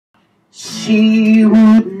She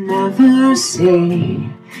would never say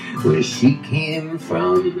where she came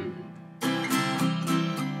from.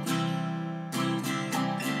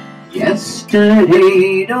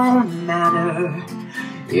 Yesterday don't matter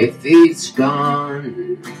if it's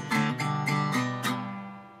gone.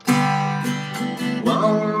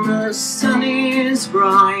 While the sun is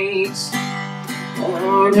bright,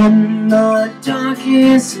 or in the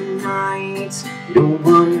darkest night, no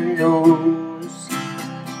one knows.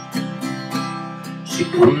 She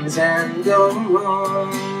comes and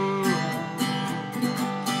goes.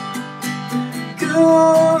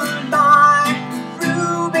 Goodbye,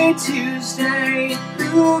 Ruby Tuesday.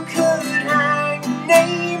 Who could hang a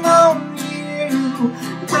name on you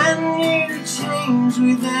when you change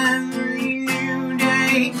with every new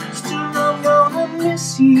day? Still I'm gonna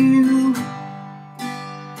miss you.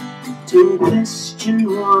 Don't question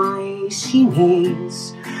why she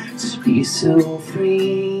needs to be so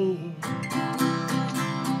free.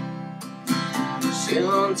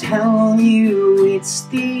 She'll tell you it's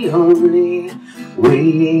the only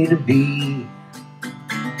way to be.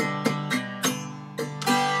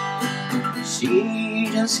 She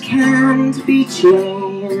just can't be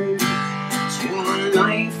chained to a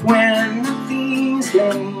life where nothing's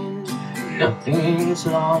gained, nothing's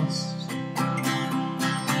lost.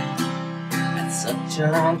 That's such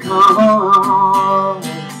a cost.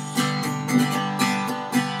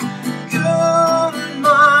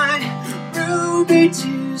 Goodbye, Ruby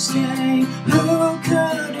Tuesday. Who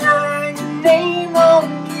could hang a name on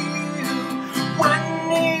you when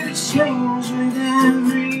you change with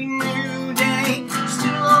every new day?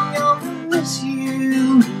 Still I'm gonna miss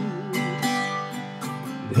you.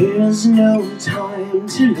 There's no time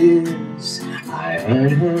to lose, I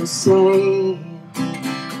heard her say.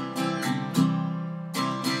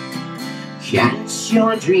 Catch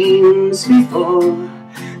your dreams before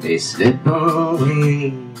they slip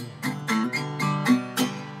away.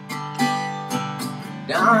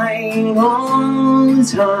 Dying all the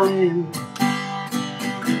time,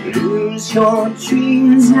 lose your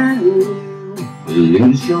dreams and you will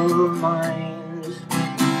lose your mind.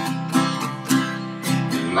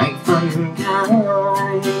 Life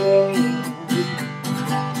unkind.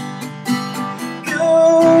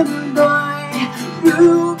 Goodbye,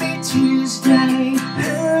 Ruby Tuesday.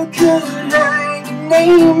 Who could hang a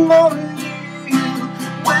name on you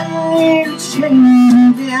when you change